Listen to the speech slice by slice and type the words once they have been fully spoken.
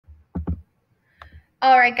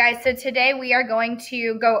All right, guys, so today we are going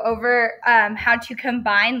to go over how to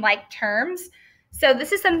combine like terms. So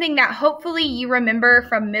this is something that hopefully you remember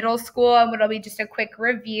from middle school, and it'll be just a quick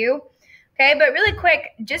review. Okay, but really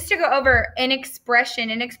quick, just to go over an expression.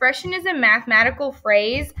 An expression is a mathematical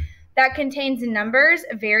phrase that contains numbers,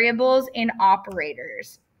 variables, and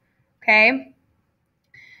operators. Okay,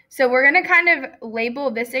 so we're going to kind of label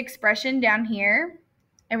this expression down here,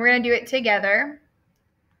 and we're going to do it together.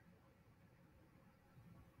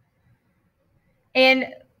 And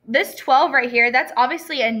this 12 right here, that's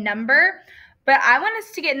obviously a number, but I want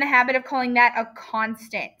us to get in the habit of calling that a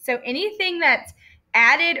constant. So anything that's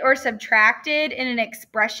added or subtracted in an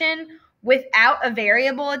expression without a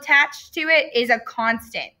variable attached to it is a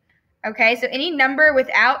constant. Okay, so any number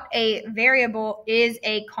without a variable is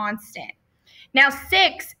a constant. Now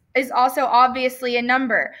 6 is also obviously a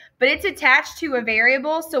number, but it's attached to a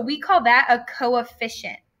variable, so we call that a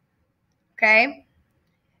coefficient. Okay?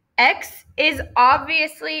 X is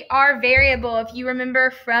obviously our variable. If you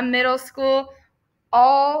remember from middle school,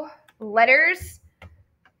 all letters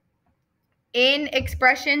in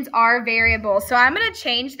expressions are variables. So I'm going to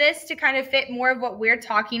change this to kind of fit more of what we're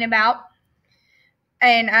talking about.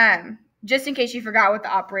 And just in case you forgot what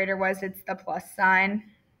the operator was, it's the plus sign.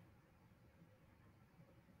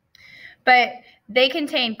 But they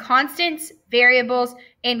contain constants, variables,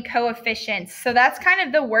 and coefficients. So that's kind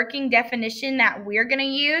of the working definition that we're going to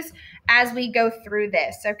use as we go through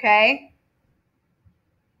this, okay?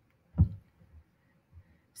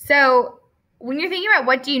 So when you're thinking about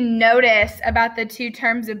what do you notice about the two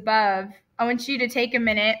terms above, I want you to take a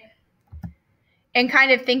minute and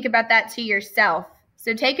kind of think about that to yourself.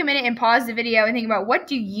 So take a minute and pause the video and think about what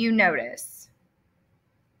do you notice?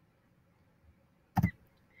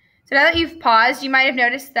 So now that you've paused, you might have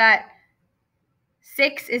noticed that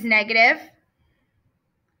 6 is negative,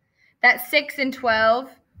 that 6 and 12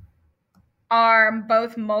 are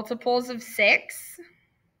both multiples of 6.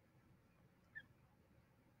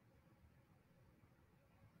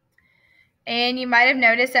 And you might have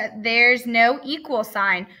noticed that there's no equal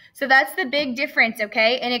sign. So that's the big difference,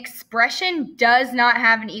 okay? An expression does not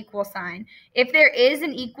have an equal sign. If there is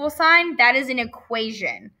an equal sign, that is an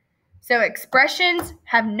equation. So expressions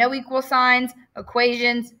have no equal signs.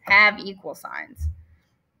 Equations have equal signs.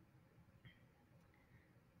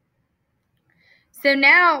 So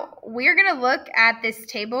now we're going to look at this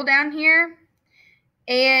table down here,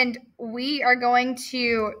 and we are going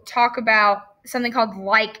to talk about something called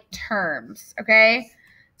like terms, okay?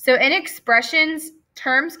 So in expressions,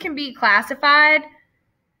 terms can be classified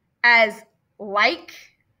as like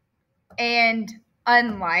and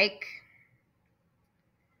unlike.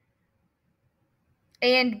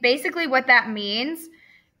 And basically what that means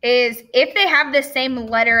is if they have the same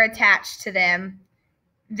letter attached to them,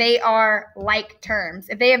 they are like terms.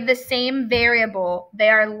 If they have the same variable, they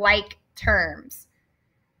are like terms.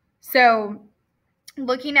 So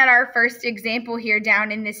looking at our first example here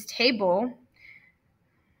down in this table,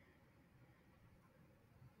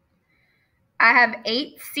 I have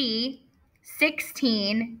 8c,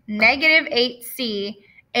 16, negative 8c,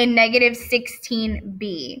 and negative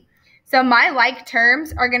 16b. So my like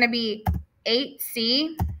terms are going to be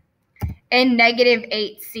 8c and negative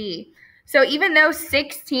 8c. So even though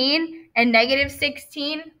 16 and negative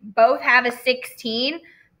 16 both have a 16,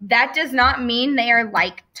 that does not mean they are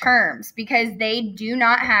like terms because they do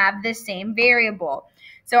not have the same variable.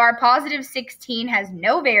 So our positive 16 has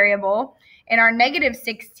no variable, and our negative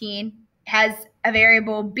 16 has a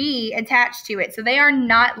variable b attached to it. So they are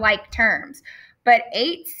not like terms. But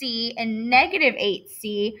 8c and negative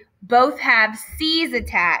 8c both have c's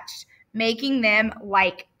attached, making them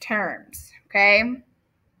like terms, okay?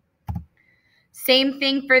 Same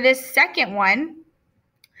thing for this second one.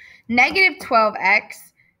 Negative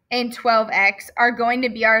 12x and 12x are going to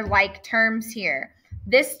be our like terms here.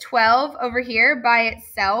 This 12 over here by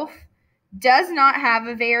itself does not have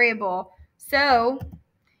a variable, so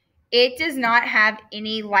it does not have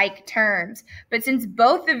any like terms. But since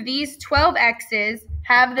both of these 12x's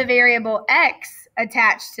have the variable x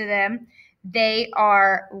attached to them, they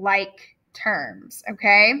are like terms,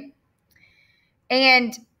 okay?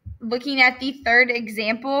 And looking at the third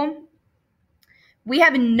example, we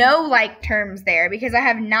have no like terms there because I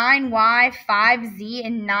have 9y, 5z,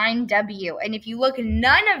 and 9w. And if you look,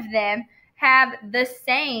 none of them have the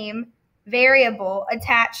same variable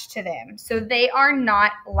attached to them. So they are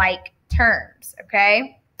not like terms,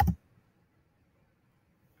 okay?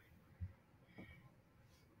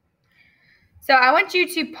 So I want you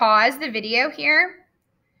to pause the video here,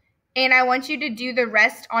 and I want you to do the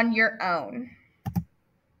rest on your own,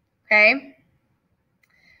 okay?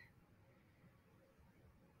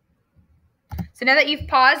 So now that you've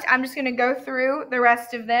paused, I'm just going to go through the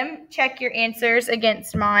rest of them. Check your answers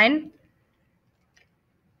against mine.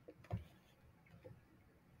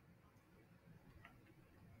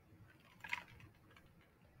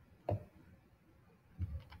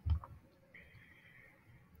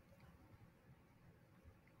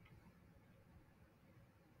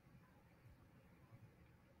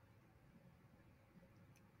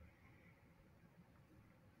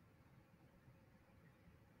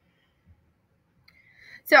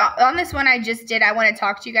 So on this one I just did, I want to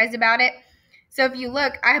talk to you guys about it. So if you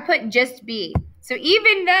look, I put just B. So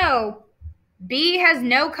even though B has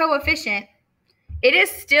no coefficient, it is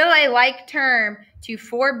still a like term to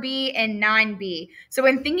 4B and 9B. So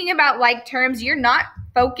when thinking about like terms, you're not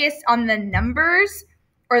focused on the numbers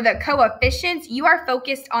or the coefficients. You are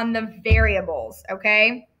focused on the variables,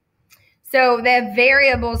 okay? So the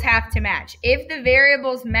variables have to match. If the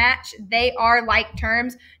variables match, they are like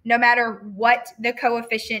terms no matter what the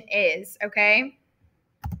coefficient is, okay?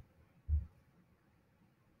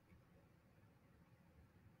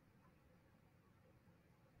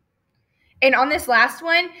 And on this last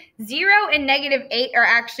one, 0 and -8 are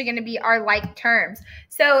actually going to be our like terms.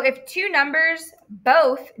 So if two numbers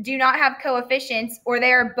both do not have coefficients or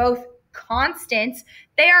they are both constants,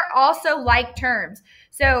 they are also like terms.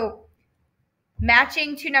 So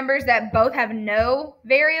matching two numbers that both have no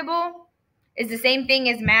variable is the same thing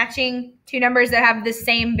as matching two numbers that have the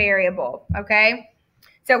same variable, okay?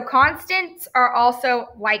 So constants are also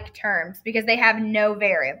like terms because they have no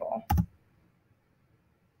variable.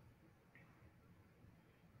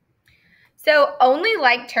 So only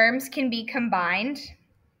like terms can be combined.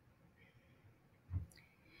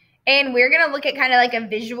 And we're going to look at kind of like a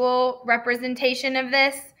visual representation of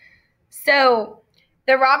this. So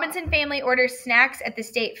the Robinson family orders snacks at the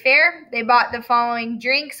state fair. They bought the following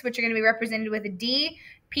drinks, which are going to be represented with a D.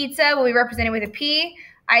 Pizza will be represented with a P.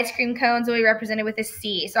 Ice cream cones will be represented with a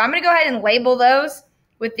C. So I'm going to go ahead and label those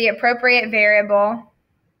with the appropriate variable.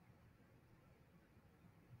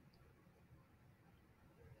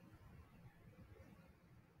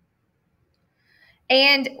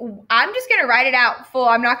 And I'm just going to write it out full.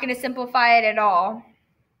 I'm not going to simplify it at all.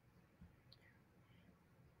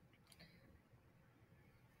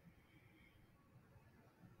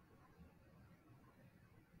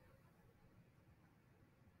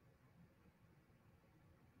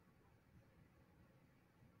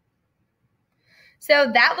 So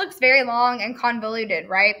that looks very long and convoluted,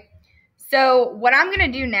 right? So what I'm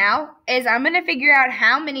going to do now is I'm going to figure out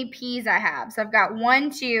how many P's I have. So I've got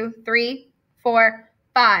 1, 2, 3, 4,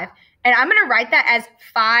 5. And I'm going to write that as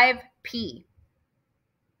 5P.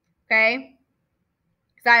 Okay?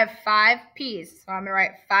 Because I have 5 P's. So I'm going to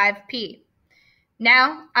write 5P.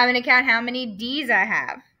 Now I'm going to count how many D's I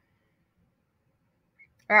have.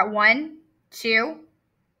 I got 1, 2,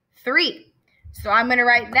 3. So I'm going to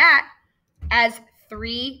write that as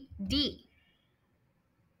 3D.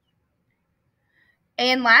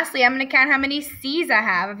 And lastly, I'm going to count how many C's I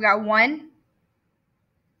have. I've got 1,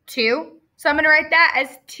 2. So I'm going to write that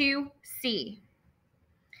as 2C.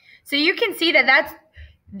 So you can see that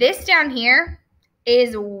this down here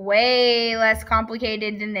is way less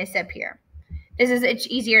complicated than this up here. It's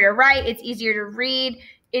easier to write. It's easier to read.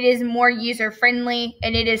 It is more user-friendly,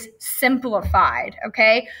 and it is simplified,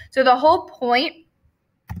 okay? So the whole point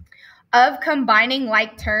of combining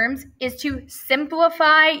like terms is to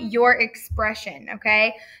simplify your expression,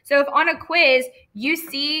 okay? So if on a quiz you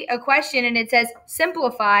see a question and it says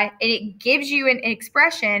simplify and it gives you an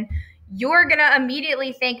expression, you're going to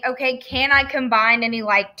immediately think, okay, can I combine any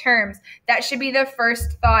like terms? That should be the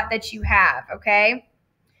first thought that you have, okay?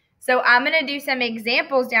 So I'm going to do some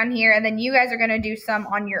examples down here, and then you guys are going to do some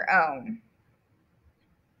on your own.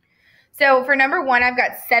 So for number 1, I've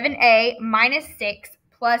got 7A minus 6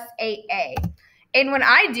 plus 8A. And when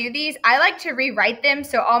I do these, I like to rewrite them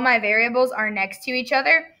so all my variables are next to each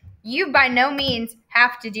other. You by no means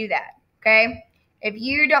have to do that, okay? If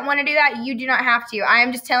you don't want to do that, you do not have to. I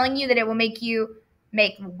am just telling you that it will make you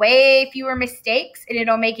make way fewer mistakes, and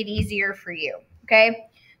it'll make it easier for you, okay?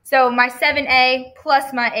 So my 7A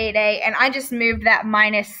plus my 8A, and I just moved that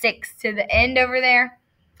minus 6 to the end over there.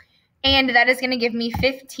 And that is going to give me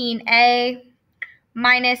 15A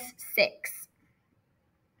minus 6.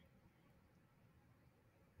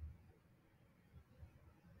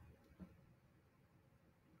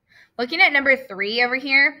 Looking at number 3 over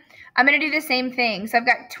here, I'm going to do the same thing. So I've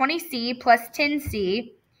got 20C plus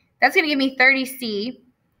 10C. That's going to give me 30C.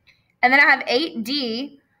 And then I have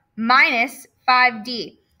 8D minus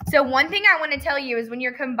 5D. So one thing I want to tell you is when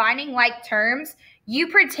you're combining like terms, you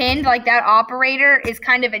pretend like that operator is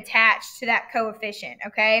kind of attached to that coefficient,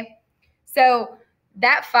 okay? So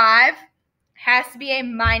that 5 has to be a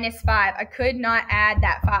minus 5. I could not add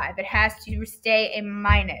that 5. It has to stay a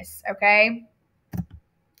minus, okay?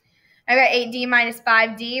 I got 8D minus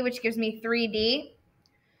 5D, which gives me 3D.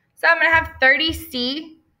 So I'm going to have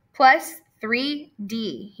 30C plus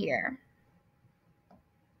 3D here.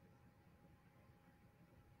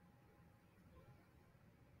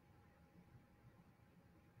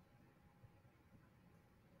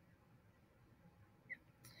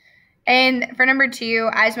 And for number 2,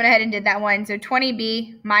 I just went ahead and did that one. So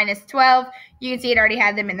 20B minus 12. You can see it already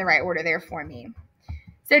had them in the right order there for me.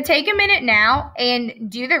 So take a minute now and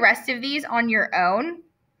do the rest of these on your own.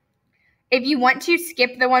 If you want to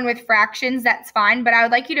skip the one with fractions, that's fine, but I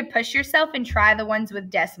would like you to push yourself and try the ones with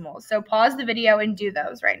decimals. So pause the video and do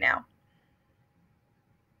those right now.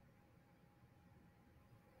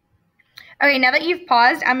 Okay, now that you've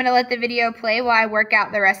paused, I'm going to let the video play while I work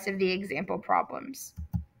out the rest of the example problems.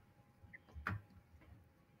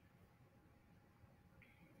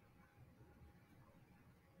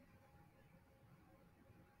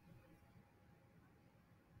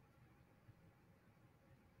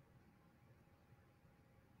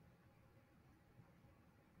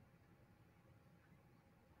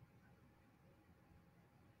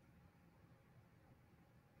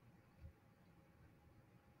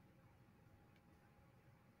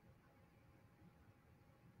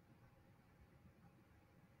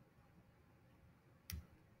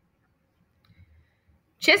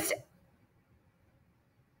 Just